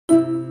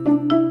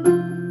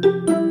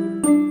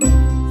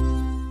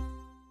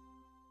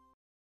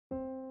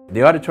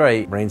The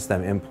Auditory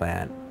Brainstem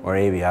Implant, or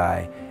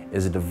ABI,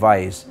 is a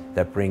device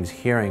that brings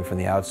hearing from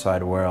the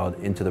outside world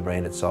into the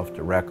brain itself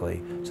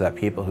directly so that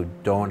people who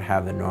don't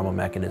have the normal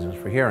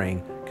mechanisms for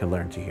hearing can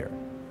learn to hear.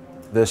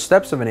 The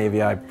steps of an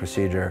ABI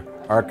procedure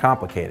are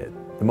complicated.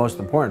 The most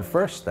important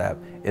first step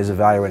is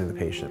evaluating the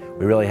patient.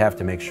 We really have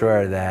to make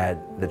sure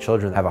that the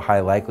children have a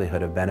high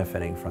likelihood of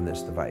benefiting from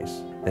this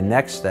device. The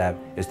next step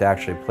is to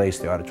actually place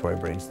the auditory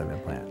brainstem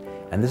implant.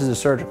 And this is a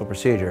surgical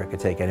procedure. It could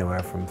take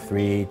anywhere from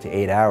 3 to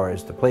 8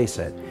 hours to place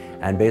it.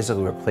 And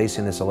basically we're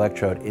placing this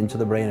electrode into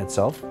the brain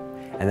itself,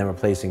 and then we're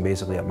placing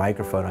basically a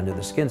microphone under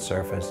the skin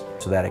surface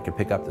so that it can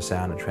pick up the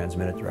sound and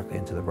transmit it directly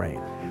into the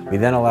brain. We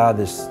then allow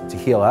this to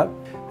heal up.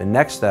 The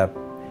next step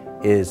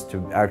is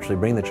to actually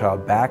bring the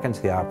child back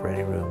into the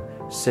operating room,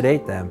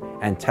 sedate them,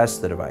 and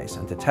test the device.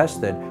 And to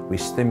test it, we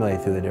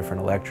stimulate through the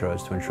different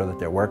electrodes to ensure that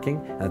they're working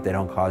and that they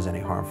don't cause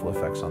any harmful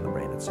effects on the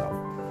brain itself.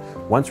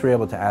 Once we're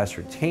able to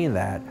ascertain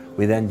that,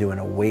 we then do an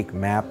awake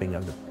mapping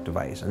of the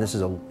device. And this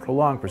is a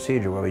prolonged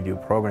procedure where we do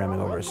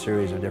programming over a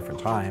series of different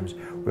times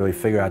where we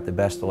figure out the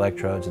best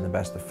electrodes and the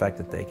best effect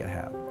that they can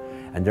have.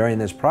 And during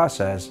this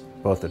process,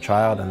 both the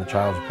child and the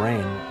child's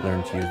brain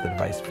learn to use the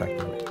device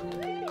effectively.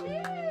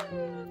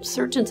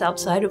 Surgeons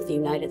outside of the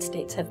United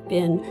States have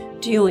been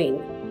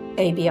doing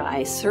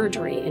ABI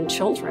surgery in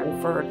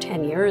children for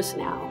 10 years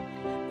now.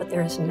 But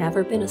there has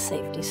never been a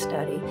safety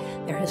study.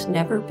 There has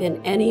never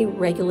been any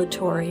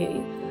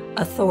regulatory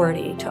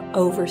authority to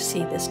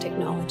oversee this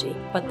technology.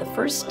 But the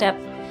first step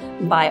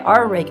by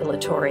our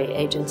regulatory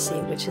agency,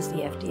 which is the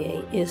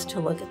FDA, is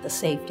to look at the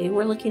safety. And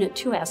we're looking at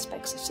two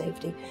aspects of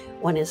safety.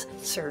 One is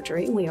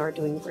surgery. We are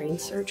doing brain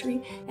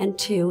surgery. And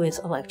two is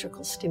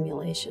electrical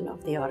stimulation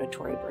of the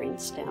auditory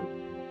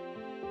brainstem.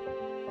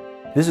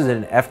 This is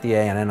an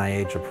FDA and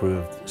NIH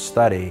approved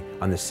study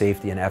on the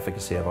safety and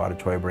efficacy of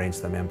auditory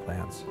brainstem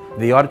implants.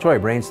 The auditory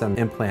brainstem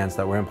implants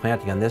that we're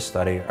implanting on this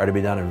study are to be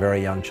done in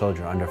very young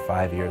children under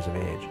 5 years of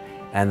age.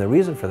 And the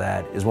reason for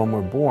that is when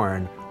we're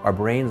born, our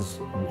brain's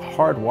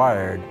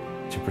hardwired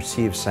to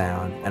perceive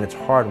sound and it's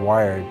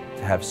hardwired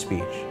to have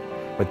speech.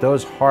 But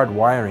those hard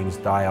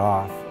wirings die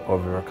off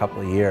over a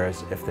couple of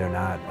years if they're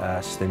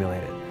not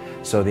stimulated.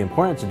 So the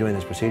importance of doing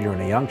this procedure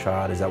in a young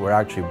child is that we're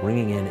actually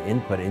bringing in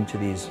input into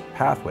these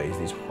pathways,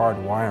 these hard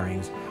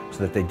wirings, so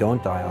that they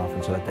don't die off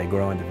and so that they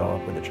grow and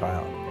develop with the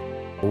child.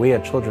 We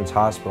at Children's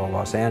Hospital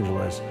Los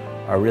Angeles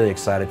are really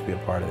excited to be a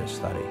part of this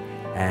study.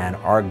 And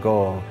our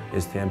goal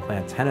is to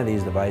implant 10 of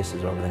these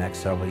devices over the next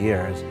several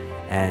years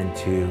and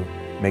to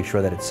make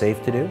sure that it's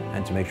safe to do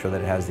and to make sure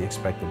that it has the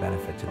expected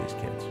benefit to these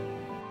kids.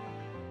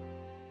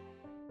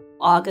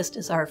 August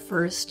is our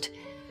first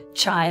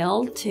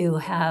child to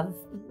have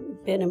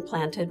been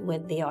implanted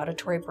with the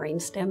auditory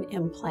brainstem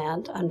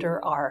implant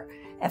under our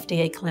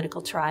FDA clinical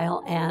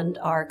trial and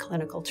our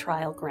clinical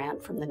trial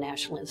grant from the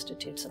National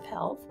Institutes of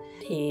Health.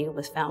 He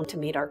was found to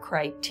meet our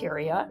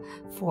criteria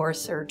for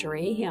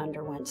surgery. He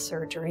underwent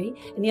surgery,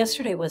 and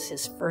yesterday was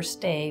his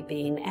first day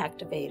being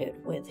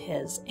activated with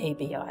his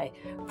ABI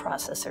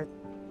processor.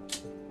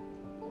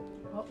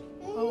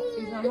 Oh,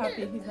 he's not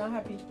happy, he's not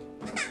happy.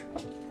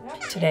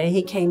 Today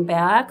he came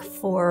back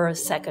for a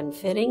second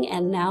fitting,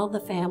 and now the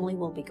family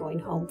will be going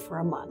home for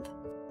a month.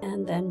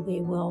 And then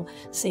we will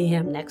see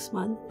him next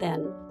month,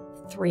 then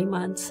 3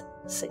 months,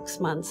 6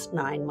 months,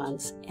 9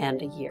 months,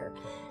 and a year.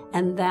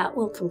 And that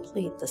will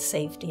complete the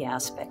safety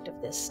aspect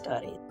of this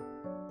study.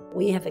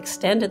 We have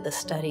extended the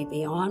study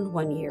beyond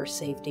 1 year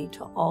safety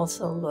to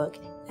also look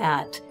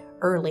at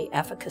early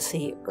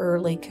efficacy,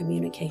 early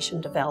communication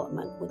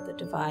development with the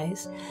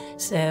device.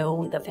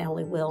 So the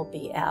family will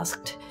be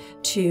asked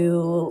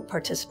to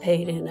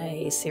participate in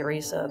a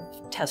series of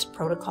test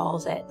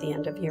protocols at the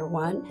end of year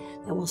 1.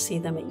 Then we'll see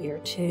them at year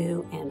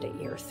 2 and at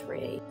year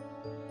 3.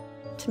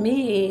 To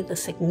me, the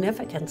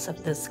significance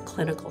of this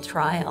clinical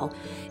trial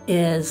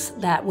is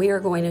that we are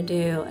going to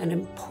do an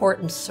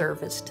important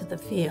service to the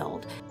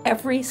field.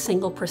 Every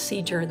single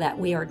procedure that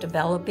we are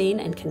developing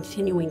and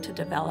continuing to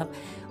develop,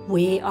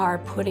 we are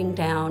putting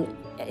down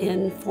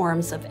in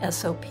forms of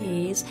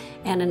SOPs,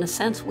 and in a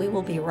sense, we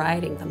will be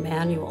writing the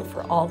manual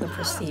for all the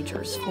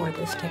procedures for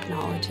this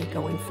technology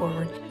going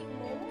forward.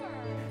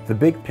 The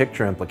big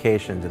picture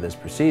implications of this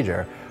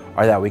procedure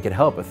are that we could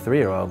help a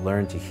 3-year-old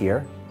learn to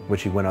hear,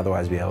 which he wouldn't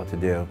otherwise be able to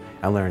do,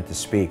 and learn to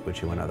speak, which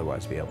he wouldn't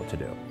otherwise be able to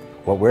do.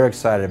 What we're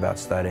excited about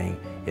studying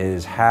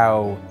is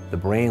how the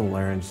brain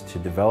learns to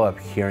develop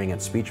hearing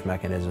and speech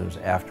mechanisms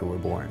after we're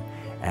born.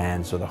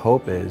 And so the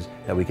hope is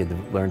that we could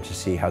learn to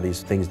see how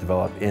these things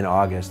develop in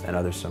August and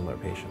other similar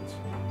patients.